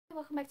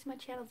Welcome back to my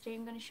channel. Today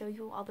I'm going to show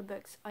you all the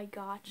books I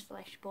got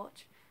 /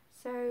 bought.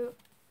 So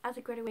as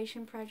a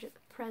graduation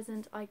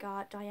present I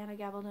got Diana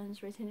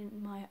Gabaldon's Written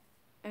in My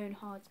Own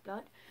Heart's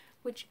Blood,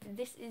 which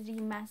this is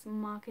the mass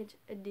market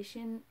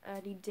edition,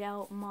 the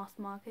Dell mass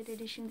market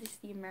edition. This is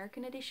the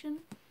American edition,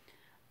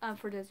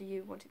 for those of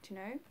you who wanted to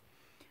know.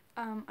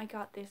 I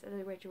got this as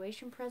a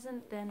graduation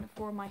present. Then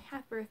for my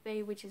half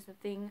birthday, which is the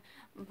thing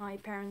my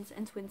parents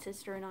and twin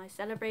sister and I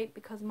celebrate,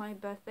 because my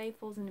birthday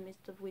falls in the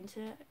midst of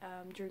winter,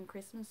 during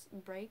Christmas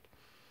break,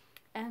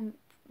 and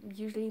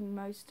usually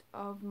most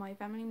of my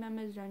family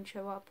members don't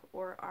show up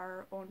or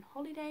are on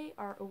holiday,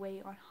 are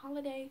away on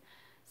holiday,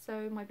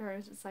 so my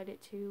parents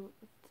decided to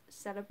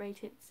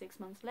celebrate it 6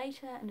 months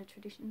later, and the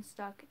tradition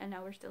stuck, and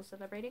now we're still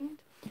celebrating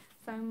it.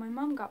 So my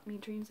mum got me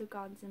Dreams of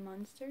Gods and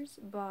Monsters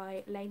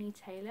by Laini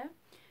Taylor,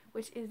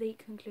 which is the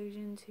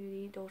conclusion to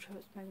the Daughter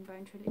of Smoke and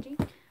Bone trilogy.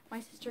 My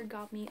sister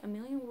got me A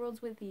Million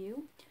Worlds with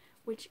You,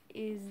 which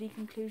is the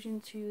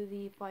conclusion to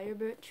the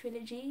Firebird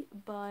trilogy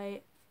by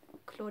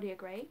Claudia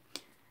Gray.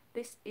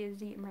 This is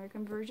the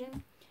American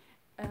version,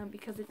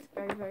 because it's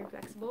very, very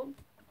flexible.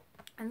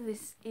 And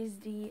this is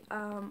the,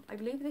 I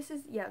believe this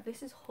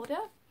is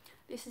Hodder.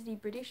 This is the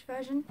British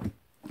version.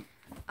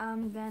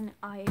 Then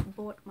I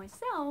bought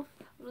myself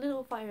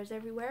Little Fires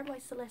Everywhere by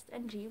Celeste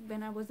Ng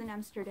when I was in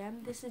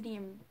Amsterdam. This is the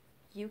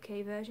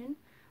UK version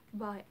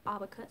by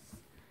Abacus.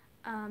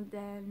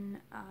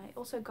 Then I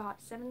also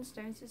got Seven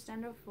Stones to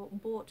Stand Up For,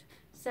 bought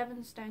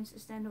Seven Stones to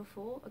Stand Up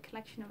For, a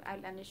collection of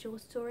outlandish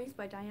short stories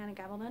by Diana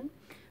Gabaldon.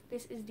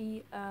 This is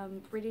the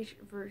British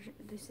version.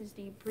 This is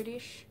the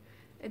British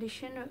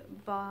edition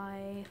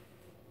by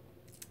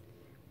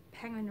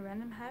Penguin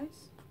Random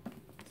House.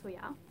 So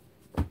yeah,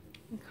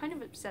 I'm kind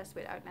of obsessed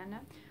with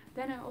Outlander.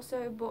 Then I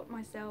also bought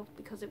myself,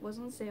 because it was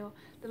on sale,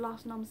 The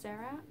Last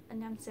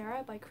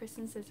Namsara by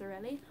Kristen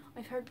Cesarelli.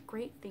 I've heard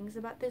great things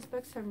about this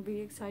book, so I'm really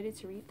excited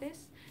to read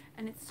this,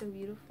 and it's so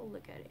beautiful.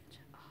 Look at it.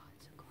 Oh,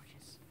 it's so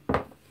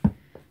gorgeous.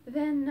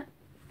 Then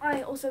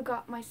I also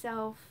got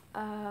myself,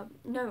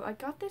 I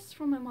got this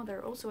from my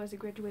mother also as a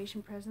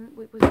graduation present,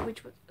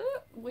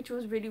 which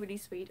was really, really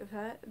sweet of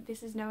her.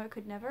 This is No I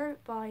Could Never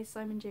by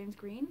Simon James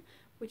Green,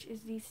 which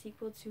is the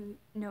sequel to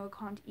No I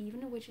Can't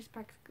Even, which is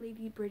practically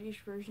the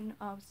British version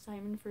of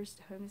Simon vs.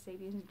 Homo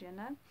Sapiens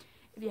Agenda.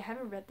 If you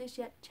haven't read this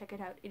yet, check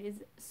it out. It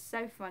is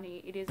so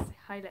funny. It is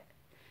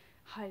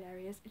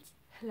hilarious. It's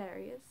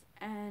hilarious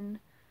and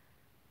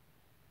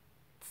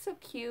so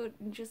cute,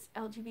 and just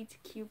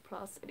LGBTQ+,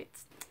 and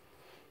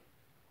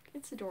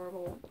it's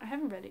adorable. I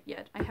haven't read it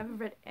yet. I haven't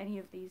read any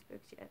of these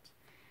books yet,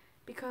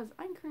 because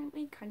I'm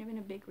currently kind of in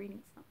a big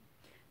reading slump.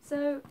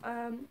 So,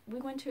 we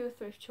went to a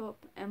thrift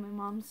shop, and my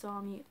mom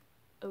saw me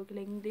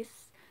ogling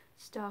this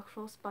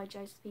Star-Crossed by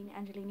Josephine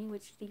Angelini,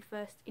 which is the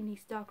first in the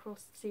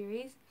Star-Crossed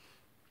series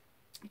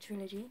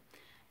trilogy,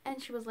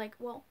 and she was like,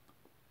 well,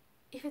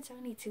 if it's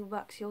only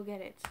 $2, you'll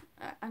get it.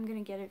 I'm gonna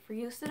get it for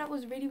you. So that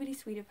was really, really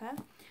sweet of her.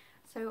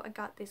 So I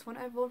got this one.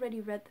 I've already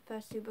read the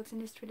first 2 books in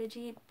this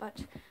trilogy,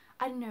 but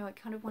I don't know, I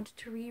kind of wanted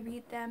to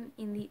reread them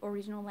in the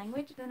original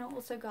language. Then I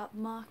also got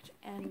Marked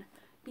and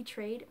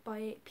Betrayed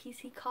by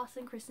PC Cast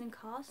and Kristen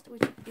Cast,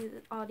 which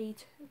are the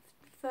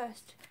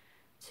first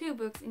 2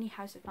 books in the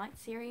House of Night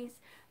series,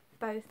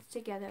 both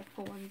together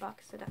for $1,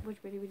 so that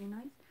was really, really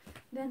nice.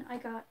 Then I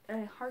got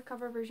a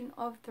hardcover version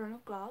of Throne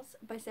of Glass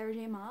by Sarah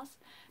J Maas,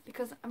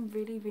 because I'm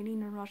really, really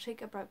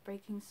neurotic about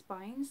breaking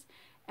spines,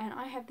 and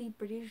I have the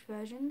British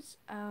versions,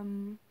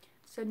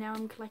 so now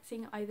I'm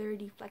collecting either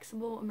the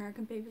flexible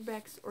American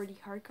paperbacks or the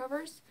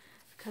hardcovers,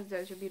 because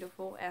those are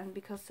beautiful, and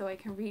because so I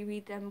can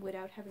reread them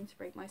without having to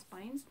break my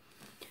spines.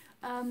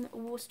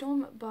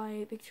 Warstorm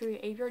by Victoria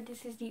Aveyard.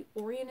 This is the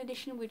Orient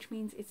edition, which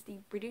means it's the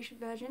British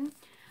version.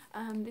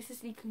 This is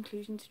the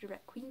conclusion to the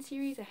Red Queen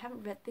series. I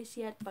haven't read this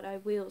yet, but I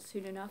will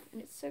soon enough,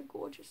 and it's so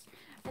gorgeous.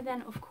 And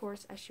then, of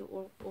course, as you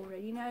all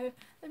already know,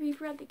 The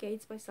Reaper at the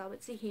Gates by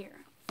Sabit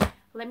Zahir.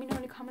 Let me know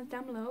in the comments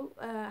down below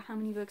how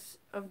many books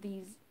of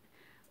these,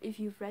 if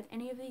you've read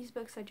any of these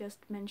books I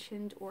just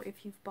mentioned, or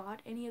if you've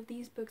bought any of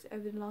these books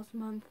over the last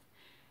month.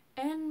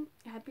 And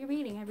happy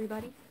reading,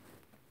 everybody!